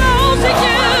comes close to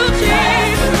you,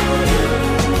 Jesus.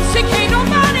 Say can't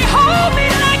nobody hold me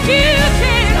like you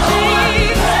can, Jesus.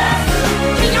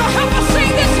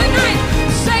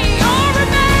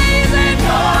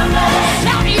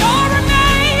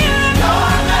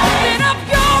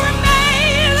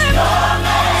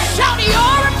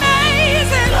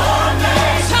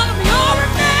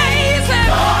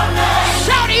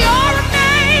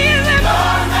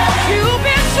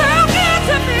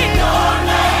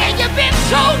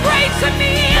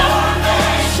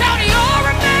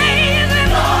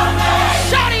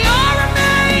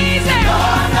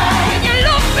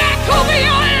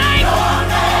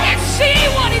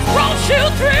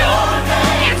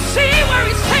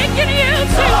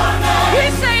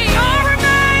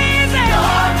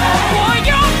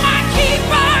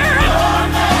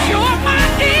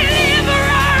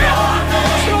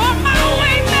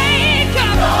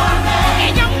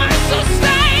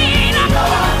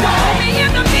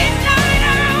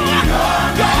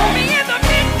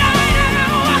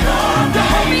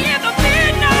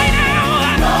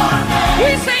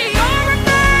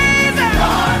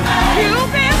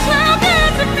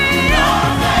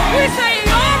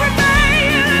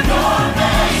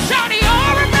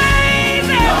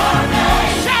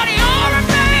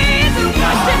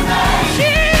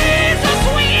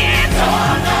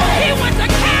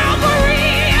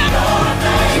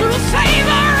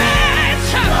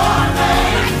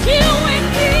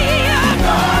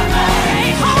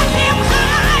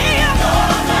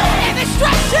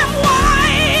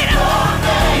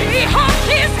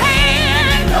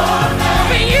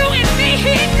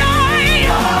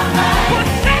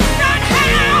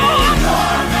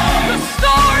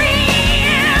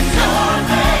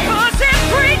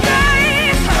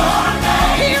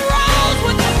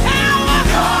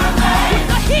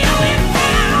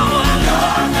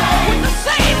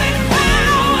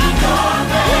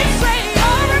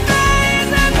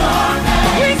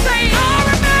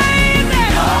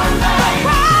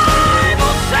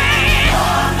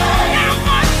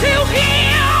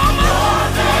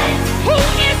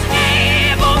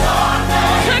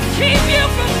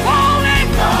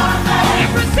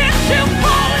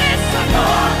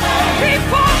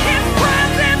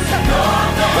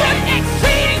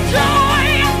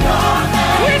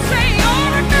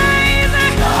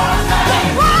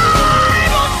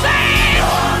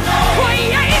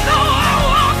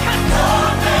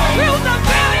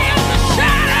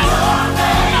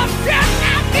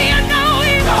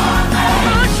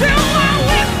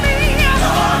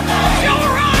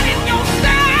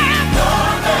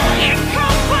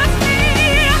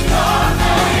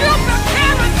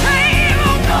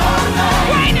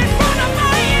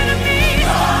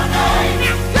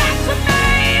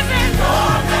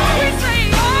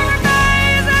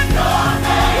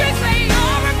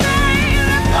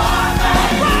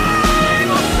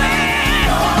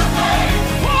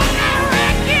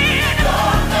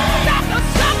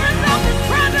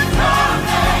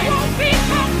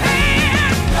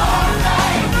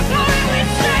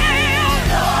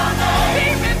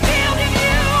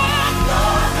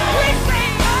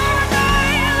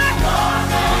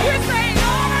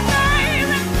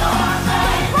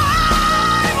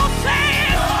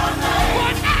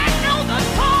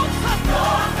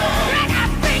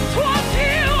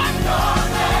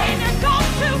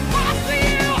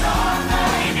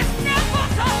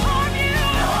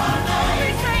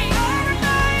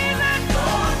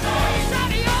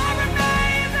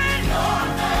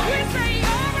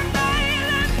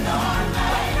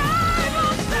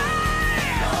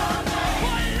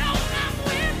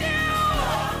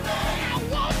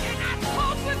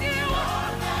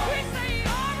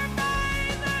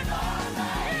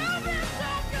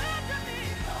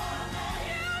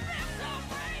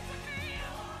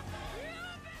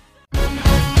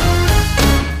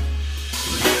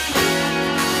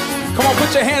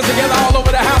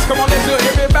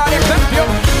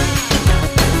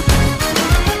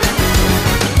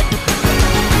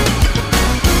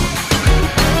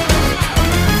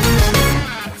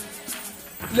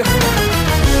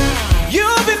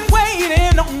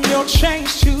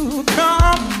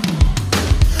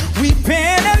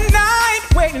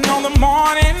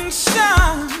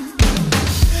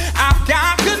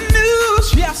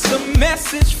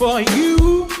 message for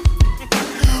you.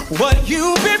 What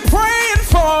you've been praying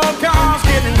for, God's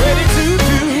getting ready to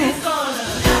do.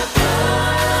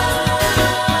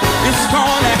 It's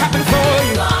gonna happen for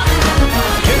you.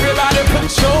 Everybody put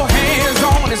your hands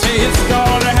on it. Say it's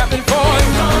gonna happen for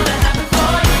you.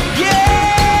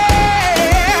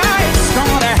 Yeah, it's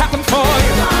gonna happen for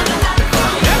you.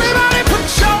 Everybody put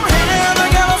your hands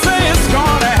together. Say it's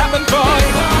gonna happen for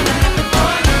you.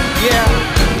 Yeah.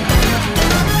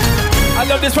 I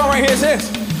love this one right here. It says,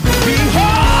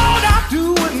 behold, I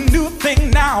do a new thing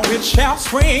now. It shall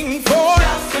spring forth.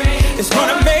 It's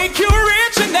gonna make you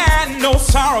rich and add no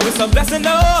sorrow. It's a blessing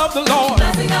of the Lord.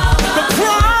 The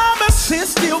promise is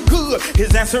still good.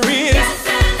 His answer is yes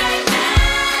and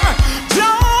amen.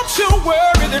 Don't you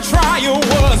worry, the trial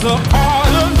was a part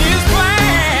of his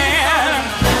plan.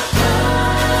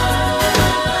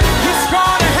 It's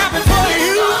gonna happen for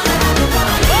you.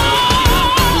 Oh,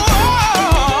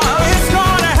 it's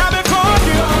gonna happen for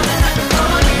you.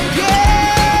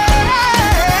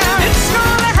 Yeah, it's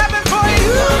gonna happen for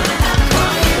you.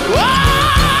 Oh,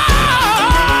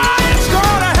 it's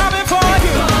gonna happen for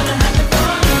you.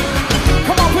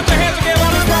 Come on, put your hands together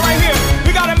on this part right here.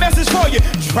 We got a message for you.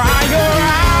 Try your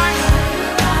eyes.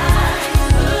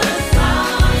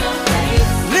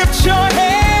 Lift your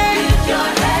head.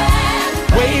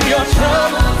 Wave your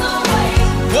troubles away.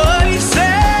 What he said.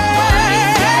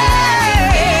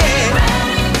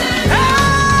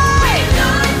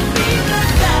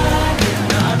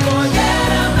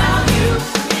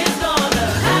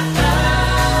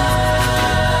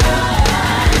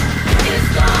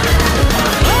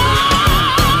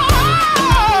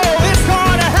 It's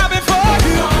gonna happen for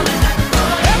you.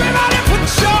 Everybody put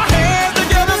your hands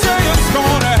together. Say it's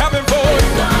gonna happen for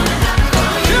you.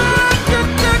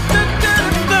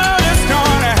 It's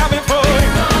gonna happen for you.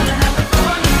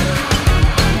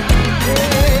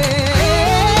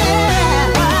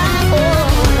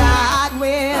 God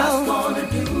will.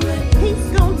 He's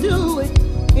gonna do it.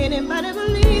 Anybody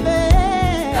believe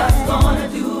it? God's gonna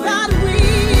do it. God will.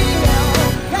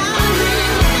 God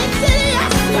will. Fix it,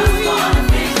 yes, He will.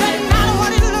 Doesn't matter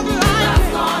what it looks like.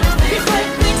 He's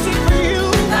gonna fix it for you.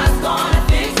 God's gonna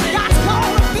fix it. God's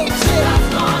gonna fix it.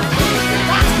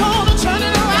 God's gonna turn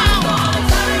it around.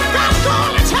 God's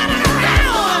gonna turn it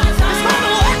around. It's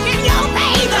gonna work in your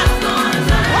favor.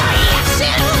 Oh, yes,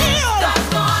 it will. I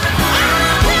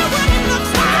don't care what it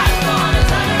looks like.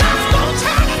 God's gonna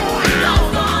turn it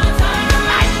around.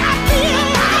 Might not feel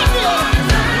like it.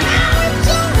 Now it's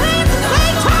your hands and say,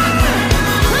 turn.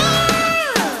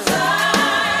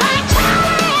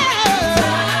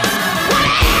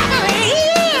 Whatever it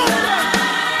is,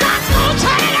 God's gonna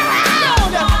turn it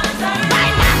around.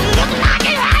 Might not look like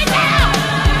it right now,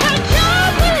 but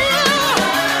God will.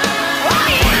 Oh,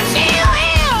 yes, He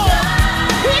will.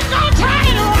 He's gonna turn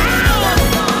it around.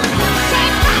 Say,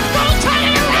 God's gonna turn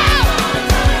it around.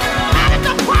 That is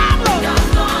the problem.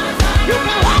 You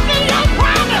can walk in your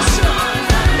promise.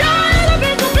 Your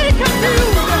enemies will be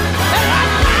confused. And what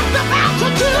God's about to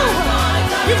do,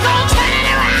 He's gonna turn it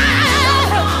around.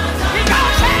 He's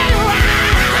gonna turn it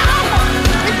around.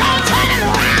 He's gonna turn it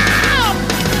around.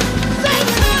 Say,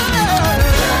 turn.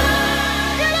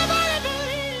 Anybody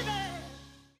believe it?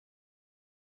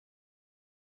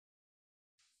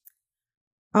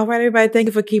 All right, everybody, thank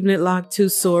you for keeping it locked to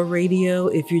Soar Radio.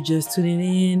 If you're just tuning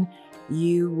in,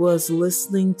 you was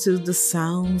listening to the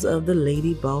sounds of the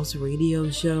Lady Boss Radio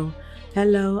Show.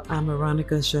 Hello, I'm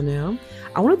Veronica Chanel.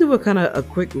 I want to do a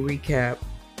quick recap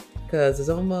because it's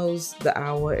almost, the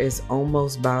hour is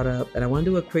almost about up, and I want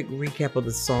to do a quick recap of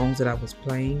the songs that I was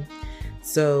playing.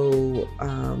 So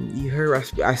you heard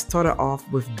I started off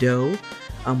with Doe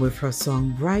with her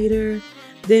song Brighter.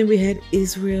 Then we had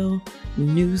Israel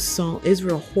Horton new song. It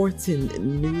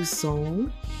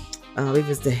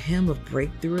was the Hymn of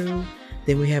Breakthrough.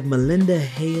 Then we have Melinda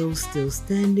Hale, Still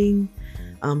Standing.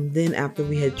 Then after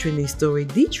we had Trending Story,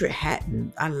 Dietrich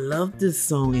Hatton. I love this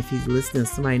song. If he's listening,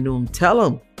 somebody know him, tell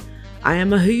him. I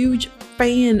am a huge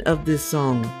fan of this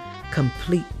song,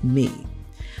 Complete Me.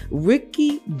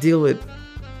 Ricky Dillard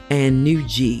and New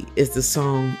G is the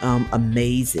song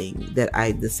Amazing, that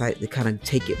I decided to kind of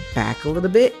take it back a little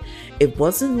bit. It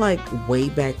wasn't like way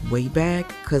back,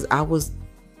 because I was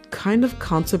kind of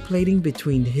contemplating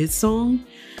between his song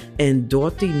and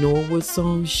Dorothy Norwood's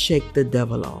song, Shake the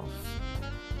Devil Off.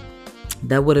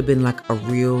 That would have been like a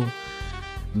real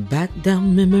back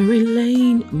down memory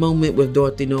lane moment with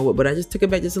Dorothy Norwood, but I just took it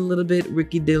back just a little bit.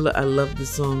 Ricky Dillard, I love the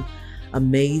song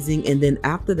Amazing. And then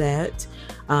after that,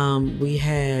 we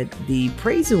had the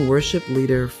praise and worship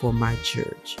leader for my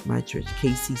church,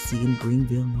 KCC in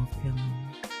Greenville, North Carolina.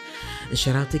 And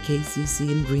shout out to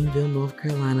KCC in Greenville, North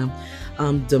Carolina.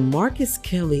 DeMarcus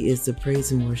Kelly is the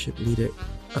praise and worship leader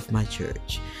of my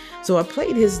church. So I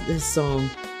played this song,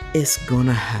 It's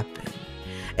Gonna Happen.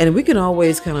 And we can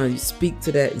always kind of speak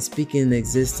to that and speak in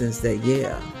existence that,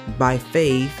 yeah, by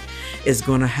faith, it's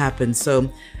going to happen. So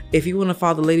if you want to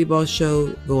follow the Lady Boss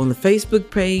Show, go on the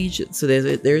Facebook page. So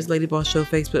there's Lady Boss Show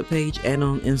Facebook page and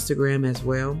on Instagram as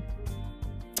well.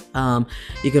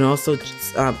 You can also,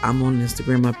 I'm on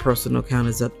Instagram. My personal account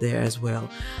is up there as well.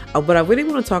 But I really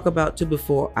want to talk about too,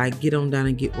 before I get on down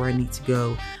and get where I need to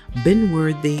go. Ben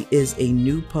Worthy is a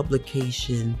new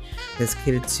publication that's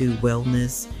catered to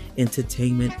wellness,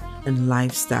 entertainment, and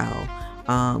lifestyle.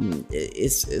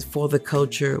 It's for the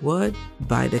culture,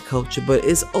 by the culture, but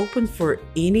it's open for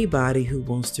anybody who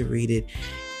wants to read it.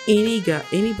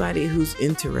 Anybody who's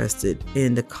interested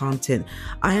in the content.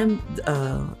 I am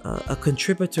a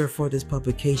contributor for this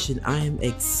publication. I am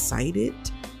excited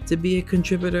to be a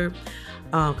contributor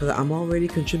because I'm already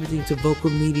contributing to Vocal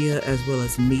Media as well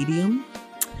as Medium.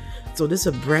 So this is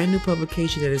a brand new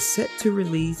publication that is set to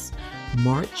release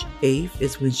March 8th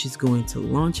is when she's going to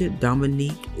launch it.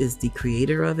 Dominique is the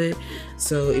creator of it.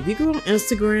 So if you go on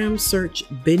Instagram, search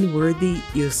Ben Worthy,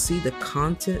 you'll see the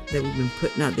content that we've been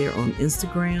putting out there on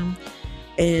Instagram.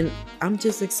 And I'm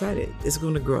just excited. It's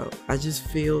going to grow. I just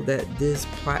feel that this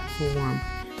platform,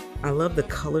 I love the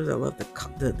colors. I love the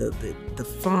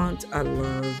font. I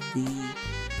love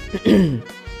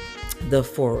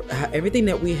everything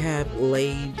that we have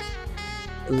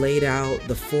laid out,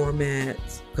 the format.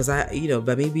 Because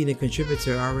by me being a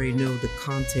contributor, I already know the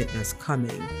content that's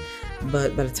coming.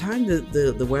 But by the time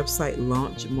the website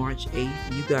launch March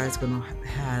 8th, you guys are going to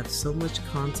have so much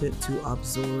content to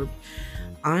absorb.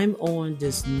 I'm on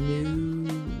this new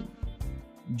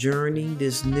journey,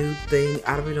 this new thing.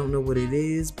 I really don't know what it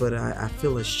is, but I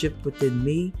feel a shift within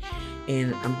me.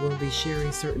 And I'm going to be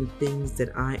sharing certain things that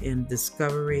I am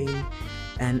discovering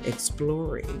and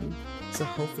exploring. So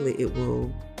hopefully it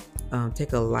will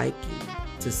take a liking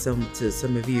to some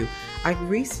of you. I got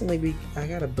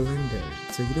a blender,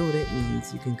 so you know what that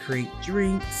means. You can create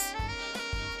drinks.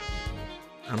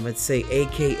 I'm gonna say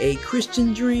AKA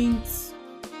Christian drinks,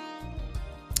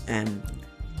 and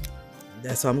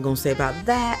that's all I'm gonna say about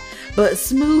that. But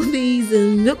smoothies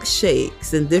and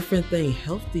milkshakes and different things,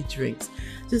 healthy drinks.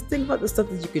 Just think about the stuff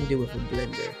that you can do with a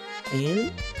blender,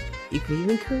 and you can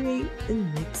even create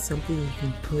and make something you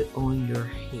can put on your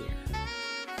hair.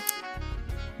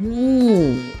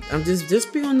 I'm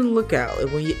just be on the lookout.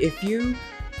 And if you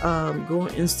go on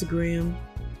Instagram,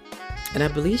 and I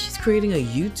believe she's creating a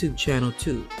YouTube channel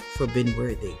too for Ben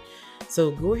Worthy.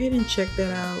 So go ahead and check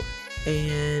that out,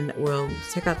 and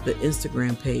check out the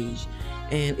Instagram page.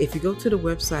 And if you go to the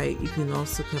website, you can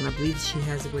also I believe she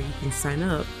has it where you can sign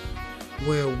up,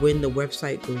 where when the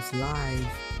website goes live,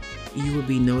 you will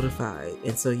be notified,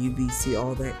 and so see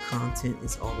all that content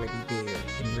is already there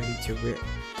and ready to rip.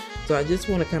 So I just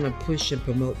want to kind of push and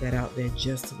promote that out there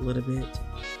just a little bit,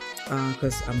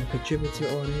 because I'm a contributor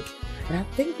on it. And I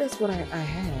think that's what I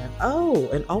have. Oh,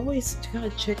 and always kind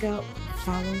of check out,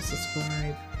 follow,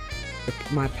 subscribe.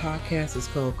 My podcast is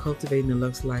called Cultivating the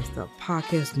Lux Lifestyle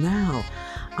Podcast. Now,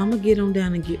 I'm going to get on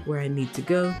down and get where I need to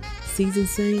go. Seasoned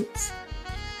Saints,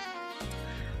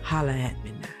 holla at me.